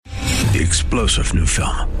The explosive new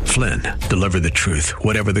film, Flynn, deliver the truth,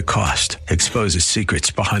 whatever the cost. Exposes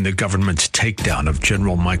secrets behind the government's takedown of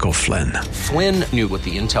General Michael Flynn. Flynn knew what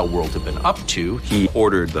the intel world had been up to. He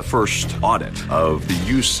ordered the first audit of the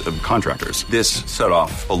use of contractors. This set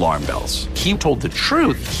off alarm bells. He told the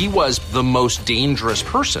truth. He was the most dangerous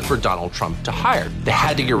person for Donald Trump to hire. They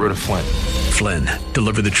had to get rid of Flynn. Flynn,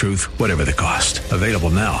 deliver the truth, whatever the cost. Available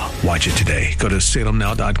now. Watch it today. Go to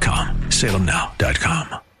salemnow.com.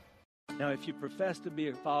 salemnow.com. Now, if you profess to be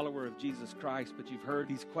a follower of Jesus Christ, but you've heard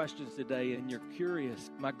these questions today and you're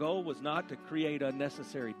curious, my goal was not to create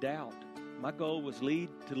unnecessary doubt. My goal was to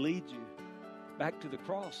lead you back to the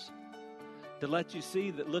cross, to let you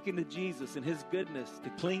see that looking to Jesus and His goodness,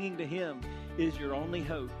 to clinging to Him is your only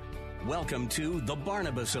hope. Welcome to The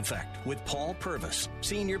Barnabas Effect with Paul Purvis,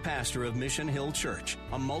 Senior Pastor of Mission Hill Church,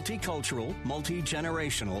 a multicultural,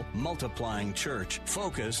 multi-generational, multiplying church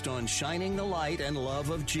focused on shining the light and love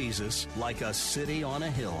of Jesus like a city on a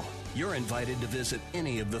hill. You're invited to visit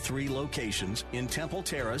any of the 3 locations in Temple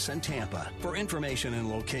Terrace and Tampa. For information and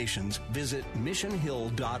locations, visit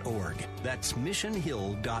missionhill.org. That's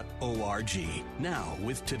missionhill.org. Now,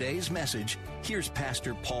 with today's message, here's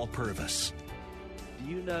Pastor Paul Purvis.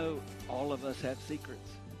 You know, all of us have secrets.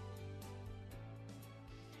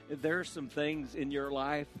 There are some things in your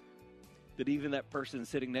life that even that person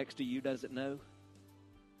sitting next to you doesn't know,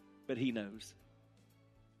 but He knows.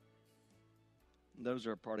 Those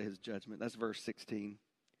are a part of His judgment. That's verse 16.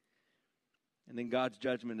 And then God's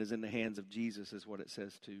judgment is in the hands of Jesus, is what it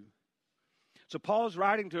says too. So Paul's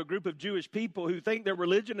writing to a group of Jewish people who think their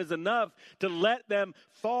religion is enough to let them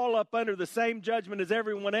fall up under the same judgment as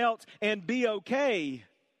everyone else and be okay.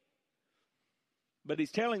 But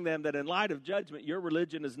he's telling them that in light of judgment, your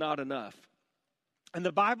religion is not enough. And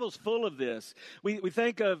the Bible's full of this. We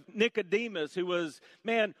think of Nicodemus, who was,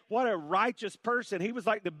 man, what a righteous person. He was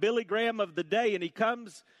like the Billy Graham of the day, and he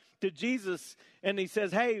comes to Jesus and he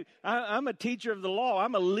says, hey, I'm a teacher of the law.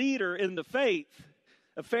 I'm a leader in the faith.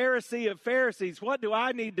 A Pharisee of Pharisees, what do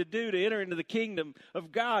I need to do to enter into the kingdom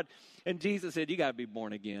of God? And Jesus said, you got to be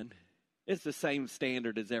born again. It's the same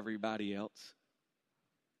standard as everybody else.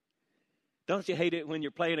 Don't you hate it when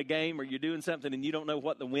you're playing a game or you're doing something and you don't know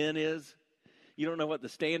what the win is? You don't know what the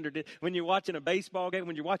standard is. When you're watching a baseball game,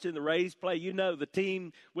 when you're watching the Rays play, you know the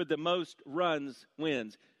team with the most runs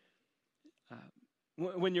wins.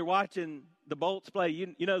 When you're watching the Bolts play,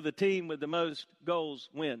 you know the team with the most goals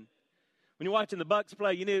win. When you're watching the Bucks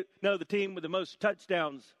play, you know the team with the most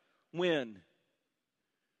touchdowns win.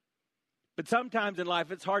 But sometimes in life,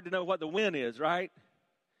 it's hard to know what the win is, right?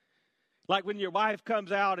 Like when your wife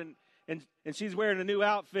comes out and she's wearing a new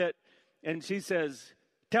outfit and she says,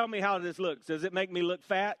 tell me how this looks. Does it make me look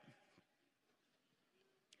fat?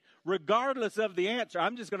 Regardless of the answer,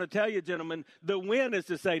 I'm just going to tell you, gentlemen, the win is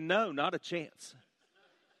to say, no, not a chance.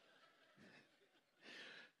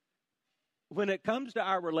 When it comes to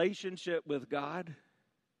our relationship with God,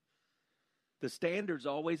 the standard's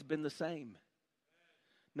always been the same.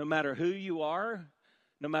 No matter who you are,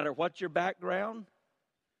 no matter what your background.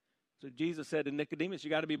 So Jesus said to Nicodemus, you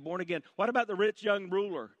got to be born again. What about the rich young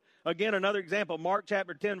ruler? Again, another example, Mark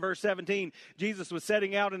chapter 10, verse 17. Jesus was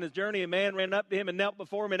setting out on his journey. A man ran up to him and knelt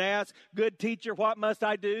before him and asked, good teacher, what must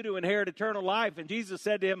I do to inherit eternal life? And Jesus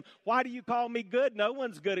said to him, why do you call me good? No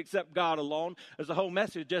one's good except God alone. There's a whole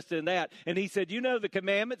message just in that. And he said, you know the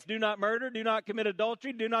commandments. Do not murder. Do not commit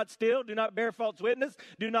adultery. Do not steal. Do not bear false witness.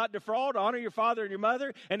 Do not defraud. Honor your father and your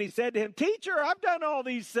mother. And he said to him, teacher, I've done all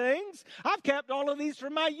these things. I've kept all of these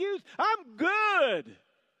from my youth. I'm good.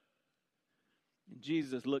 And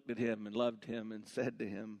Jesus looked at him and loved him and said to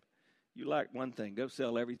him, you lack one thing. Go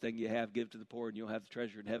sell everything you have, give to the poor, and you'll have the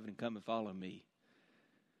treasure in heaven, and come and follow me.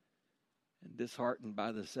 And disheartened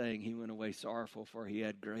by the saying, he went away sorrowful, for he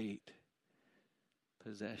had great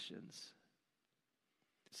possessions.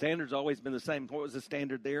 Standard's always been the same. What was the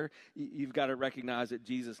standard there? You've got to recognize that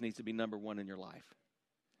Jesus needs to be number one in your life.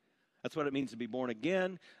 That's what it means to be born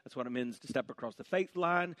again. That's what it means to step across the faith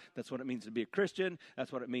line. That's what it means to be a Christian.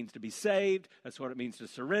 That's what it means to be saved. That's what it means to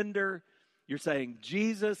surrender. You're saying,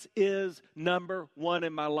 Jesus is number one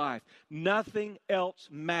in my life. Nothing else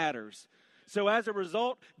matters. So as a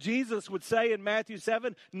result, Jesus would say in Matthew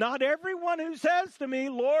 7, not everyone who says to me,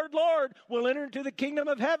 Lord, Lord, will enter into the kingdom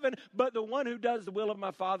of heaven, but the one who does the will of my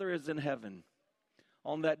Father is in heaven.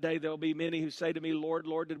 On that day, there will be many who say to me, Lord,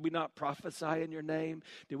 Lord, did we not prophesy in your name?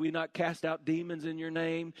 Did we not cast out demons in your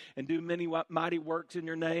name and do many mighty works in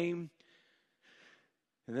your name?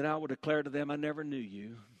 And then I will declare to them, I never knew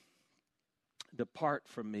you. Depart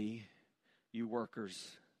from me, you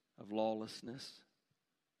workers of lawlessness.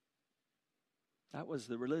 That was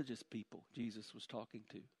the religious people Jesus was talking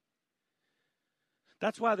to.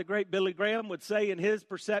 That's why the great Billy Graham would say in his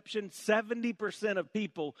perception, 70% of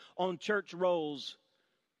people on church rolls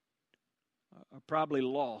are probably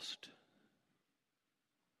lost.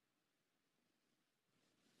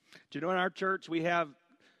 Do you know in our church we have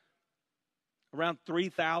around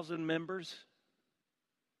 3,000 members?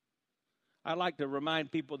 I like to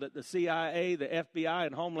remind people that the CIA, the FBI,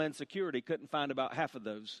 and Homeland Security couldn't find about half of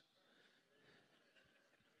those.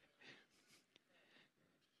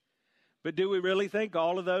 But do we really think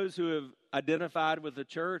all of those who have identified with the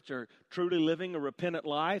church are truly living a repentant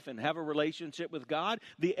life and have a relationship with God?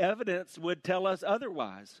 The evidence would tell us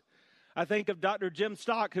otherwise. I think of Dr. Jim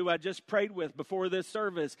Stock, who I just prayed with before this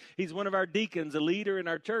service. He's one of our deacons, a leader in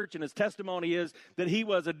our church, and his testimony is that he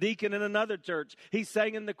was a deacon in another church. He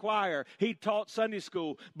sang in the choir. He taught Sunday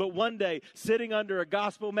school. But one day, sitting under a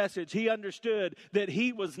gospel message, he understood that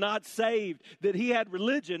he was not saved, that he had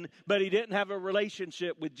religion, but he didn't have a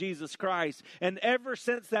relationship with Jesus Christ. And ever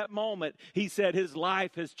since that moment, he said his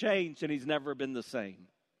life has changed and he's never been the same.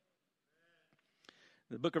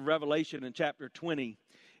 The book of Revelation in chapter 20,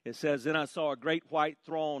 it says, "Then I saw a great white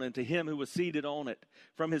throne, and to him who was seated on it.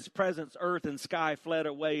 From his presence, earth and sky fled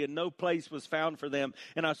away, and no place was found for them.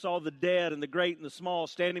 And I saw the dead and the great and the small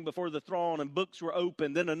standing before the throne, and books were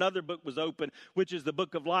opened. Then another book was opened, which is the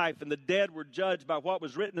book of life. And the dead were judged by what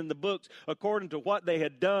was written in the books, according to what they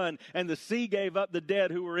had done. And the sea gave up the dead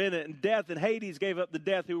who were in it, and death and Hades gave up the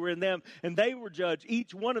death who were in them. And they were judged,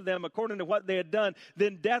 each one of them, according to what they had done.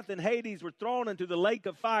 Then death and Hades were thrown into the lake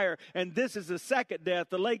of fire. And this is the second death,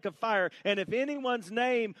 the lake of fire. And if anyone's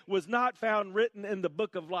name was not found written in the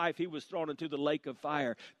book of life, he was thrown into the lake of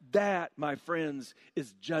fire." That, my friends,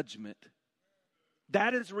 is judgment.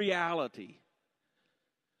 That is reality.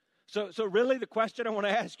 So really the question I want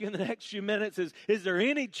to ask you in the next few minutes is there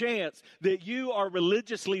any chance that you are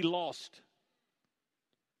religiously lost?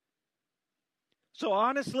 So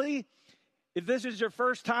honestly, if this is your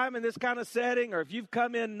first time in this kind of setting, or if you've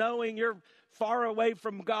come in knowing you're far away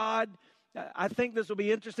from God, I think this will be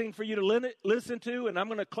interesting for you to listen to, and I'm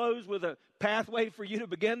going to close with a pathway for you to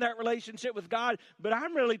begin that relationship with God. But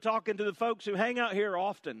I'm really talking to the folks who hang out here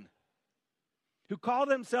often, who call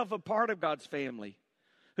themselves a part of God's family,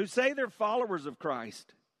 who say they're followers of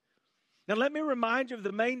Christ. Now, let me remind you of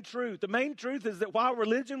the main truth. The main truth is that while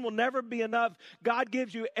religion will never be enough, God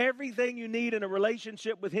gives you everything you need in a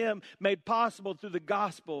relationship with Him, made possible through the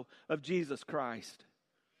gospel of Jesus Christ.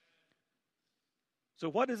 So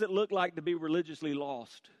what does it look like to be religiously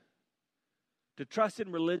lost? To trust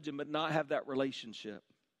in religion but not have that relationship?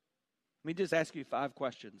 Let me just ask you 5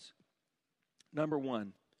 questions. Number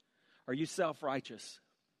 1, are you self-righteous?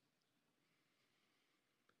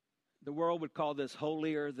 The world would call this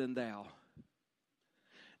holier than thou.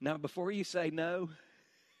 Now, before you say no,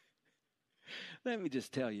 let me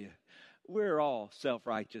just tell you, we're all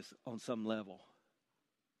self-righteous on some level.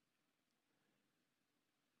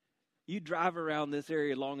 You drive around this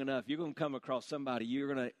area long enough, you're going to come across somebody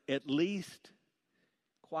you're going to at least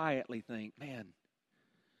quietly think, man,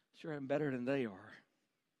 sure I'm better than they are.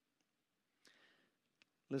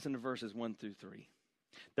 Listen to verses 1 through 3.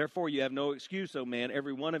 "Therefore you have no excuse, O man,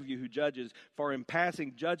 every one of you who judges, for in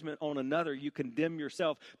passing judgment on another you condemn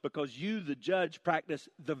yourself, because you, the judge, practice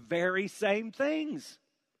the very same things."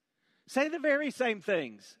 Say the very same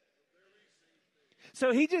things.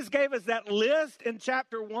 So he just gave us that list in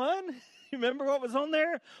chapter 1. You remember what was on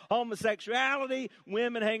there? Homosexuality,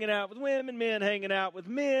 women hanging out with women, men hanging out with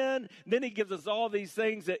men. Then he gives us all these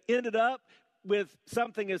things that ended up with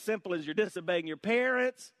something as simple as you're disobeying your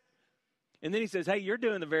parents. And then he says, hey, you're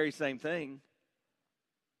doing the very same thing.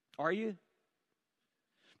 Are you?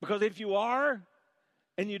 Because if you are,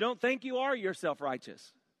 and you don't think you are, you're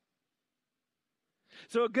self-righteous.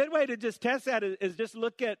 So a good way to just test that is just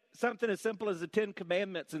look at something as simple as the 10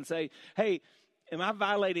 Commandments and say, hey, am I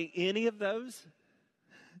violating any of those?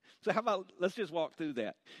 So how about, let's just walk through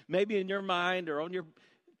that. Maybe in your mind or on your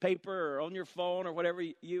paper or on your phone or whatever,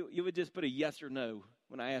 you would just put a yes or no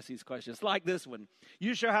when I ask these questions. Like this one.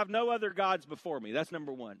 You shall have no other gods before me. That's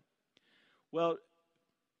number 1. Well,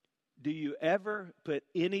 do you ever put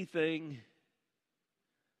anything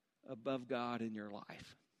above God in your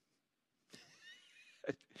life?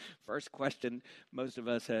 First question, most of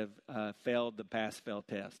us have failed the pass-fail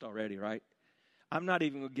test already, right? I'm not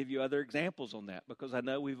even going to give you other examples on that because I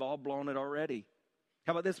know we've all blown it already.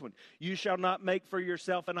 How about this one? You shall not make for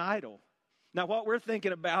yourself an idol. Now, what we're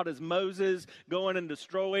thinking about is Moses going and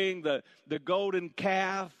destroying the golden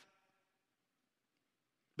calf.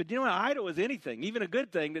 But you know, an idol is anything, even a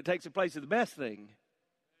good thing that takes the place of the best thing.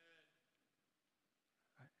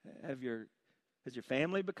 Has your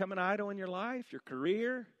family become an idol in your life? Your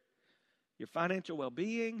career? your financial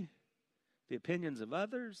well-being, the opinions of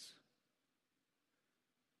others,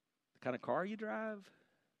 the kind of car you drive,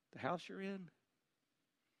 the house you're in.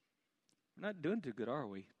 We're not doing too good, are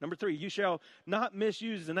we? Number 3, you shall not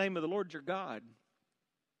misuse the name of the Lord your God.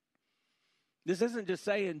 This isn't just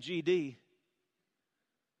saying GD,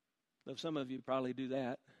 though some of you probably do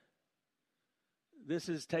that. This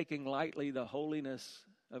is taking lightly the holiness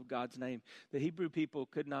of God's name. The Hebrew people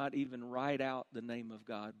could not even write out the name of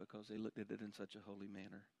God because they looked at it in such a holy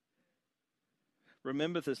manner.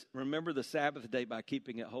 Remember the Sabbath day by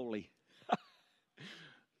keeping it holy.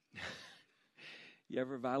 You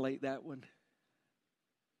ever violate that one?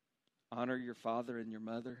 Honor your father and your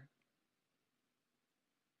mother.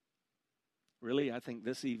 Really, I think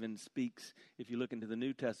this even speaks, if you look into the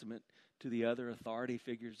New Testament, to the other authority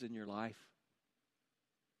figures in your life.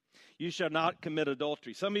 You shall not commit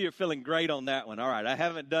adultery. Some of you are feeling great on that one. All right, I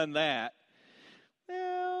haven't done that.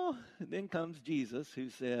 Well, then comes Jesus who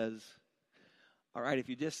says, all right, if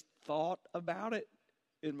you just thought about it,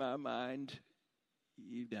 in my mind,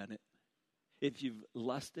 you've done it. If you've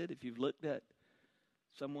lusted, if you've looked at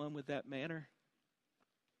someone with that manner,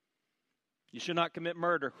 you should not commit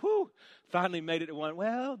murder. Whew, finally made it to one.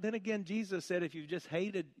 Well, then again, Jesus said if you've just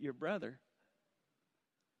hated your brother,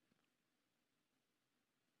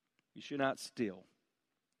 you should not steal.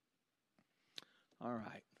 All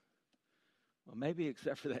right. Well, maybe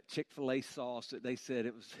except for that Chick-fil-A sauce that they said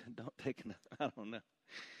it was, don't take enough. I don't know.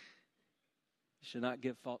 You should not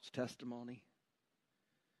give false testimony.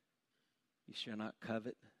 You shall not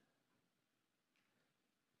covet.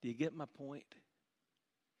 Do you get my point?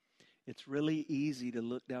 It's really easy to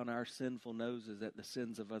look down our sinful noses at the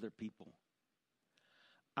sins of other people.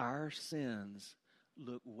 Our sins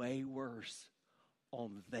look way worse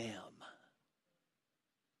on them.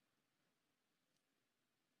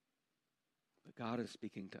 But God is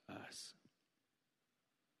speaking to us.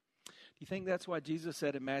 Do you think that's why Jesus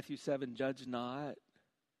said in Matthew 7, judge not,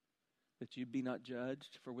 that you be not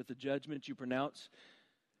judged? For with the judgment you pronounce,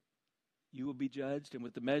 you will be judged, and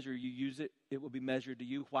with the measure you use it, it will be measured to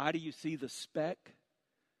you. Why do you see the speck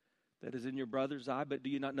that is in your brother's eye, but do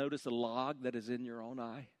you not notice the log that is in your own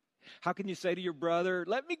eye? How can you say to your brother,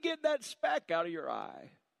 let me get that speck out of your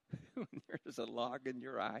eye, when there's a log in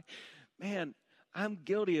your eye? Man, I'm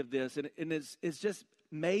guilty of this, and it's just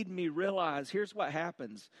made me realize here's what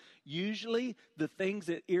happens. Usually the things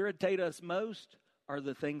that irritate us most are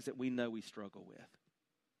the things that we know we struggle with.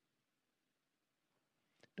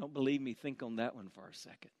 Don't believe me? Think on that one for a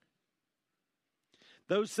second.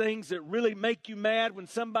 Those things that really make you mad when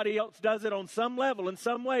somebody else does it on some level, in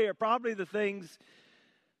some way, are probably the things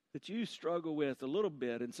that you struggle with a little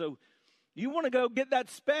bit. And so you want to go get that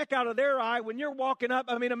speck out of their eye when you're walking up.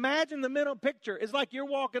 I mean, imagine the mental picture. It's like you're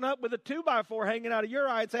walking up with a 2x4 hanging out of your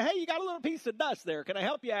eye and say, hey, you got a little piece of dust there. Can I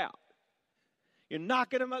help you out? You're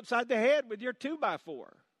knocking them upside the head with your 2x4.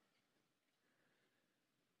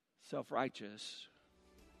 Self-righteous,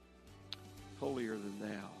 holier than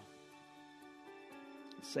thou.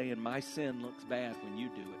 It's saying my sin looks bad when you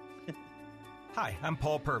do it. Hi, I'm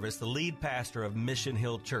Paul Purvis, the lead pastor of Mission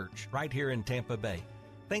Hill Church, right here in Tampa Bay.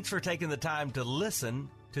 Thanks for taking the time to listen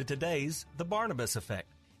to today's The Barnabas Effect.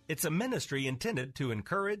 It's a ministry intended to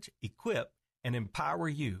encourage, equip, and empower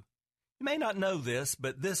you. You may not know this,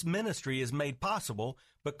 but this ministry is made possible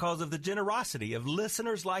because of the generosity of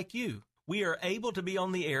listeners like you. We are able to be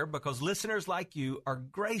on the air because listeners like you are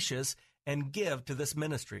gracious and give to this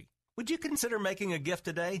ministry. Would you consider making a gift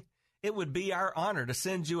today? It would be our honor to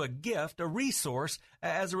send you a gift, a resource,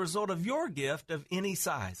 as a result of your gift of any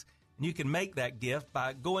size. And you can make that gift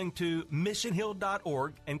by going to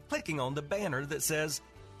missionhill.org and clicking on the banner that says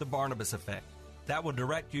The Barnabas Effect. That will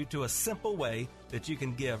direct you to a simple way that you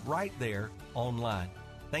can give right there online.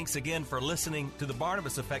 Thanks again for listening to The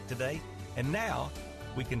Barnabas Effect today. And now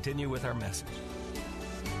we continue with our message.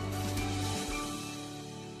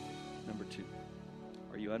 Number 2,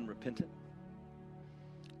 are you unrepentant?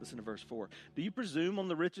 Listen to verse 4. Do you presume on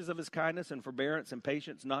the riches of his kindness and forbearance and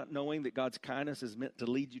patience, not knowing that God's kindness is meant to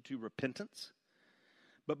lead you to repentance?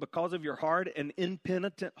 But because of your hard and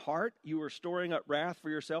impenitent heart, you are storing up wrath for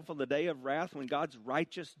yourself on the day of wrath when God's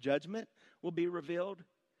righteous judgment will be revealed.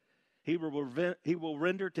 He will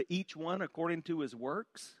render to each one according to his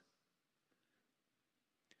works.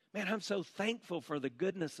 Man, I'm so thankful for the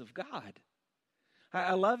goodness of God.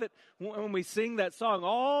 I love it when we sing that song,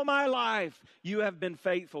 all my life you have been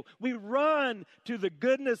faithful. We run to the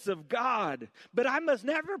goodness of God. But I must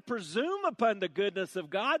never presume upon the goodness of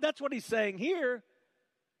God. That's what he's saying here.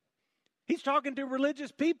 He's talking to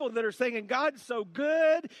religious people that are saying, God's so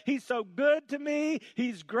good. He's so good to me.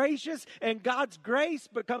 He's gracious. And God's grace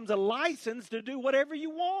becomes a license to do whatever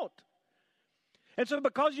you want. And so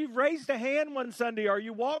because you've raised a hand one Sunday, or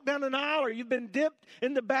you walked down an aisle, or you've been dipped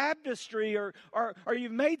in the baptistry, or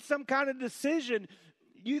you've made some kind of decision,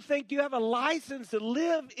 you think you have a license to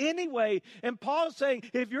live anyway. And Paul's saying,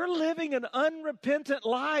 if you're living an unrepentant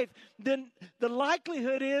life, then the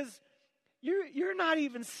likelihood is you're not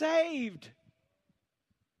even saved.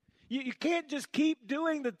 You can't just keep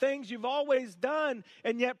doing the things you've always done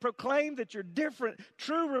and yet proclaim that you're different.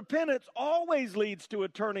 True repentance always leads to a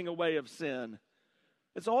turning away of sin.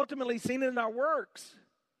 It's ultimately seen in our works.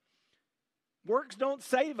 Works don't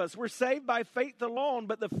save us. We're saved by faith alone,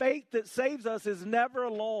 but the faith that saves us is never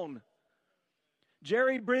alone.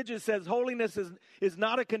 Jerry Bridges says holiness is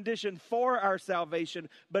not a condition for our salvation,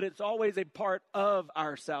 but it's always a part of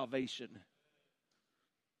our salvation.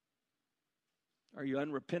 Are you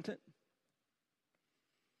unrepentant?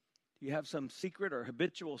 Do you have some secret or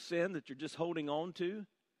habitual sin that you're just holding on to?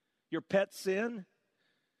 Your pet sin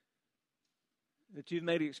that you've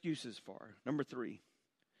made excuses for? Number 3,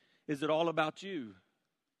 is it all about you?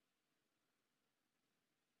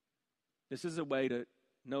 This is a way to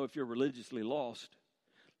know if you're religiously lost.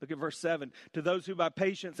 Look at verse 7. To those who by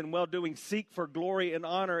patience and well-doing seek for glory and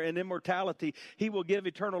honor and immortality, he will give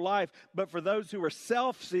eternal life. But for those who are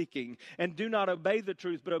self-seeking and do not obey the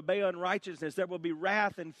truth, but obey unrighteousness, there will be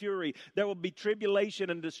wrath and fury. There will be tribulation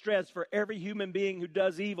and distress for every human being who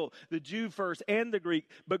does evil, the Jew first and the Greek,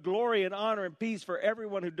 but glory and honor and peace for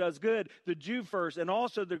everyone who does good, the Jew first and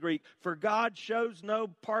also the Greek. For God shows no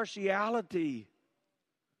partiality.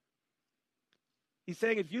 He's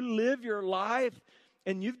saying if you live your life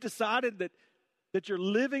and you've decided that you're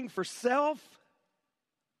living for self,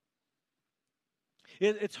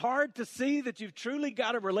 it's hard to see that you've truly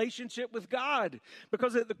got a relationship with God,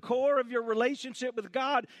 because at the core of your relationship with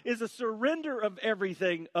God is a surrender of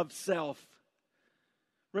everything of self.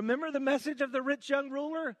 Remember the message of the rich young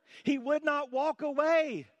ruler? He would not walk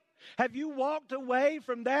away. Have you walked away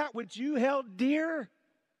from that which you held dear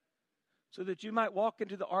so that you might walk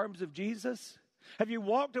into the arms of Jesus? Have you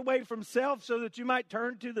walked away from self so that you might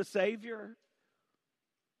turn to the Savior?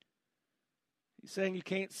 He's saying you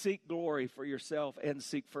can't seek glory for yourself and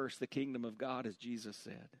seek first the kingdom of God, as Jesus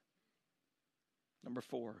said. Number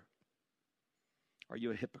 4, are you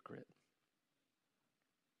a hypocrite?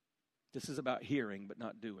 This is about hearing but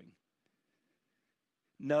not doing.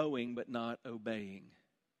 Knowing but not obeying.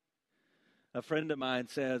 A friend of mine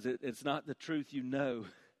says it's not the truth you know,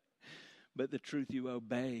 but the truth you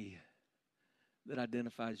obey that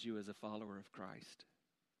identifies you as a follower of Christ.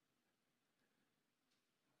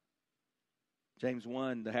 James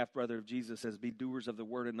 1, the half-brother of Jesus, says, be doers of the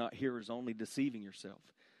word and not hearers only, deceiving yourself.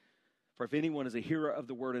 For if anyone is a hearer of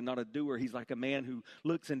the word and not a doer, he's like a man who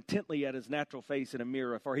looks intently at his natural face in a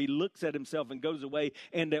mirror. For he looks at himself and goes away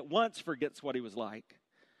and at once forgets what he was like.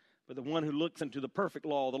 But the one who looks into the perfect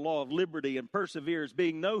law, the law of liberty, and perseveres,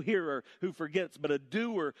 being no hearer who forgets, but a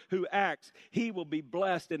doer who acts, he will be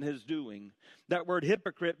blessed in his doing. That word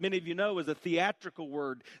hypocrite, many of you know, is a theatrical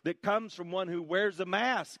word that comes from one who wears a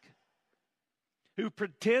mask, who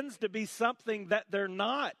pretends to be something that they're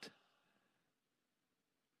not.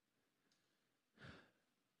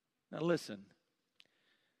 Now listen,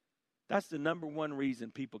 that's the number one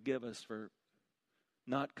reason people give us for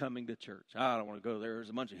not coming to church. I don't want to go there. There's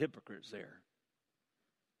a bunch of hypocrites there.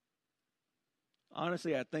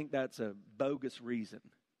 Honestly, I think that's a bogus reason.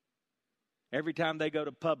 Every time they go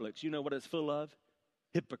to Publix, you know what it's full of?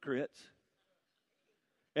 Hypocrites.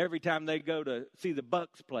 Every time they go to see the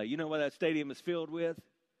Bucks play, you know what that stadium is filled with?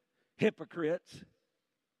 Hypocrites.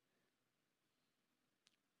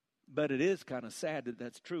 But it is kind of sad that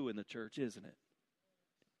that's true in the church, isn't it?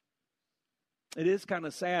 It is kind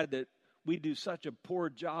of sad that we do such a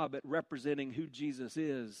poor job at representing who Jesus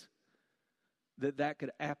is that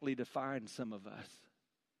could aptly define some of us.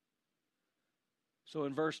 So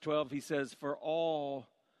in verse 12, he says, for all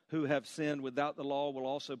who have sinned without the law will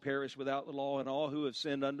also perish without the law, and all who have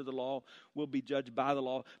sinned under the law will be judged by the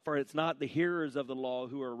law. For it's not the hearers of the law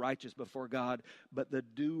who are righteous before God, but the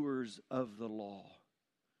doers of the law.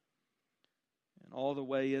 And all the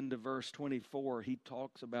way into verse 24, he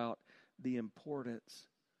talks about the importance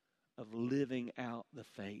of living out the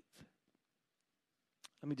faith.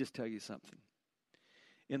 Let me just tell you something.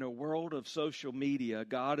 In a world of social media,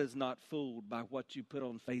 God is not fooled by what you put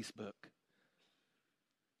on Facebook.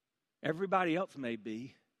 Everybody else may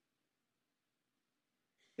be.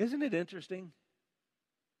 Isn't it interesting?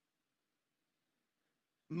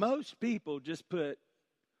 Most people just put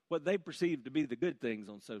what they perceive to be the good things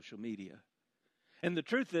on social media. And the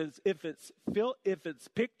truth is, if it's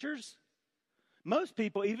pictures, most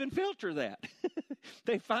people even filter that.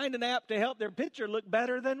 They find an app to help their picture look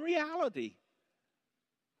better than reality.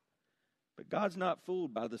 But God's not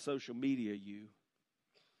fooled by the social media you.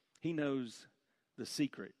 He knows the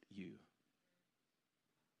secret you.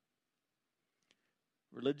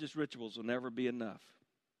 Religious rituals will never be enough.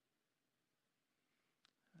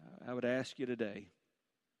 I would ask you today,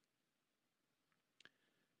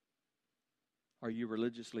 are you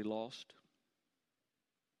religiously lost?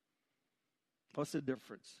 What's the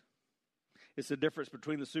difference? It's the difference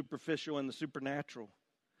between the superficial and the supernatural.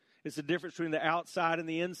 It's the difference between the outside and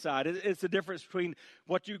the inside. It's the difference between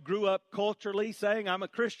what you grew up culturally saying, I'm a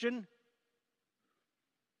Christian,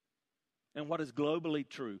 and what is globally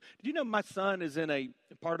true. Did you know my son is in a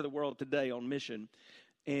part of the world today on mission,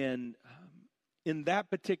 and in that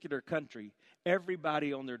particular country,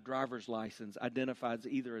 everybody on their driver's license identifies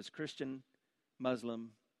either as Christian,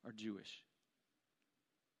 Muslim, or Jewish.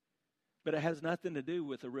 But it has nothing to do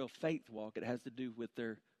with a real faith walk. It has to do with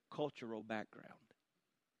their cultural background.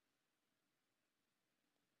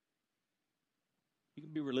 You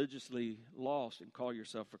can be religiously lost and call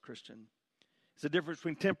yourself a Christian. It's the difference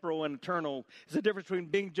between temporal and eternal. It's the difference between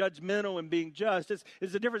being judgmental and being just. It's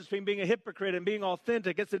the difference between being a hypocrite and being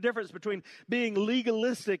authentic. It's the difference between being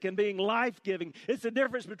legalistic and being life-giving. It's the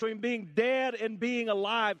difference between being dead and being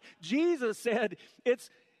alive. Jesus said it's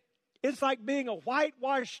like being a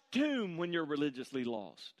whitewashed tomb when you're religiously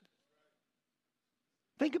lost.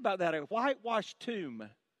 Think about that, a whitewashed tomb.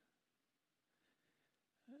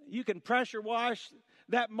 You can pressure wash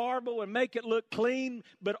that marble and make it look clean,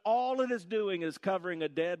 but all it is doing is covering a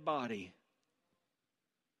dead body.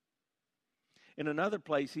 In another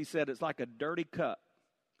place, he said it's like a dirty cup,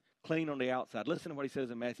 clean on the outside. Listen to what he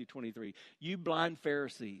says in Matthew 23. You blind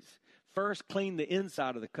Pharisees, first clean the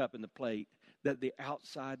inside of the cup and the plate, that the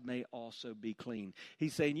outside may also be clean.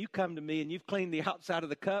 He's saying, you come to me and you've cleaned the outside of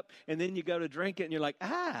the cup, and then you go to drink it and you're like,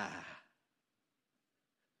 ah.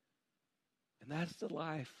 And that's the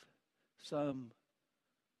life some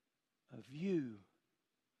of you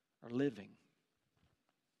are living.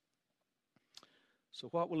 So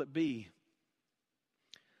what will it be?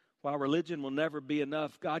 While religion will never be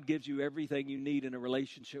enough, God gives you everything you need in a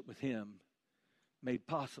relationship with Him, made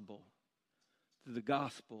possible through the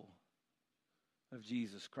gospel of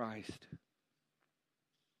Jesus Christ.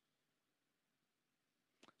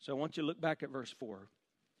 So I want you to look back at verse 4.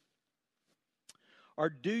 Or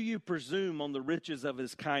do you presume on the riches of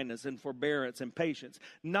His kindness and forbearance and patience,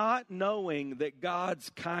 not knowing that God's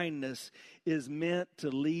kindness is meant to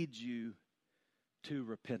lead you to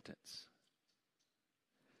repentance?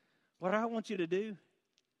 What I want you to do,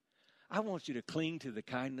 I want you to cling to the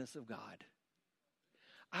kindness of God.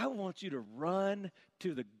 I want you to run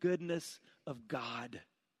to the goodness of God.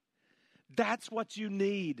 That's what you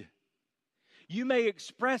need. You may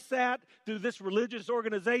express that through this religious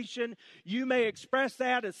organization. You may express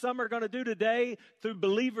that, as some are going to do today, through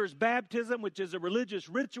believers' baptism, which is a religious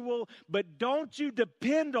ritual. But don't you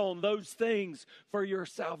depend on those things for your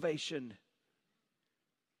salvation.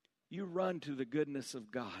 You run to the goodness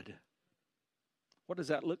of God. What does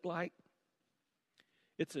that look like?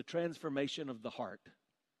 It's a transformation of the heart.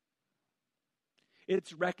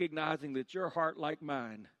 It's recognizing that your heart, like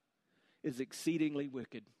mine, is exceedingly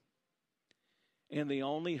wicked. And the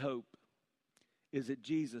only hope is that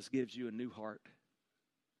Jesus gives you a new heart.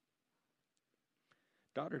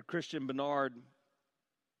 Dr. Christian Bernard,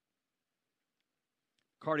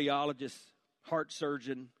 cardiologist, heart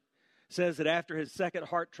surgeon, says that after his second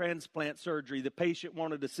heart transplant surgery, the patient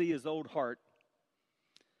wanted to see his old heart.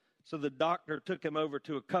 So the doctor took him over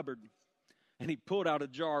to a cupboard, and he pulled out a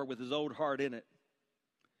jar with his old heart in it.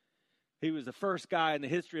 He was the first guy in the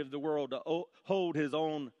history of the world to hold his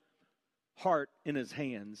own heart in his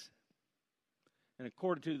hands. And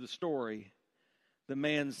according to the story, the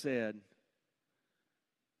man said,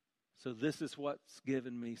 so this is what's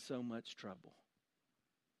given me so much trouble.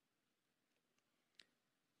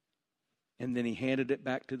 And then he handed it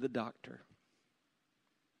back to the doctor.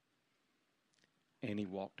 And he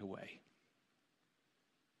walked away.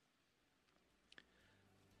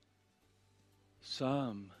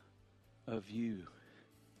 Some of you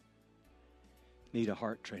need a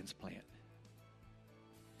heart transplant.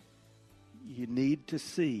 You need to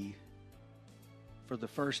see for the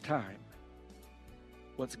first time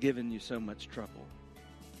what's given you so much trouble.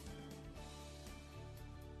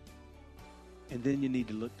 And then you need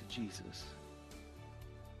to look to Jesus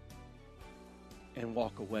and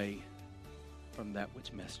walk away from that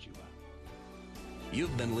which messed you up.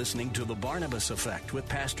 You've been listening to The Barnabas Effect with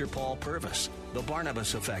Pastor Paul Purvis. The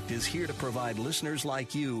Barnabas Effect is here to provide listeners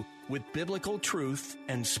like you with biblical truth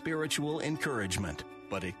and spiritual encouragement.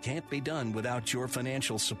 But it can't be done without your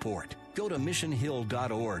financial support. Go to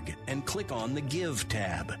missionhill.org and click on the Give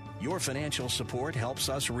tab. Your financial support helps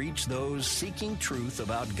us reach those seeking truth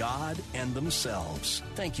about God and themselves.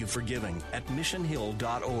 Thank you for giving at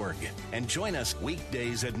missionhill.org. And join us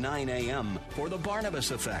weekdays at 9 a.m. for The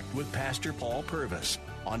Barnabas Effect with Pastor Paul Purvis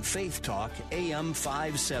on Faith Talk AM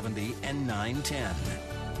 570 and 910.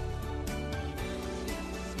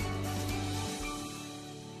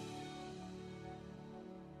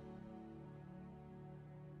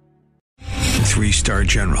 Three-star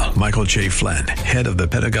General Michael J. Flynn, head of the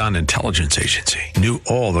Pentagon Intelligence Agency, knew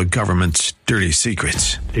all the government's dirty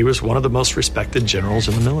secrets. He was one of the most respected generals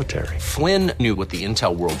in the military. Flynn knew what the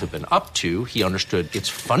intel world had been up to. He understood its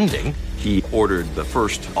funding. He ordered the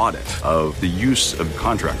first audit of the use of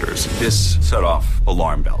contractors. This set off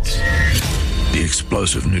alarm bells. The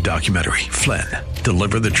explosive new documentary, Flynn,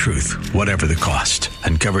 Deliver the Truth, Whatever the Cost,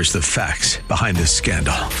 uncovers the facts behind this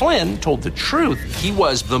scandal. Flynn told the truth. He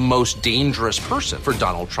was the most dangerous person for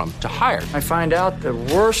Donald Trump to hire. I find out the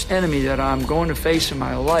worst enemy that I'm going to face in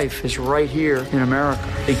my life is right here in America.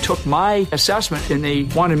 They took my assessment and they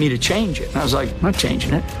wanted me to change it. And I was like, I'm not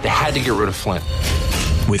changing it. They had to get rid of Flynn.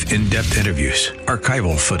 With in-depth interviews,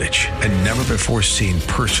 archival footage, and never-before-seen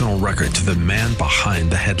personal records of the man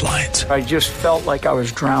behind the headlines. I just felt like I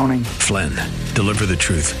was drowning. Flynn, Deliver the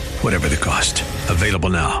Truth, Whatever the Cost. Available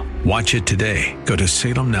now. Watch it today. Go to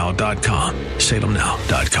salemnow.com.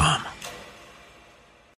 salemnow.com.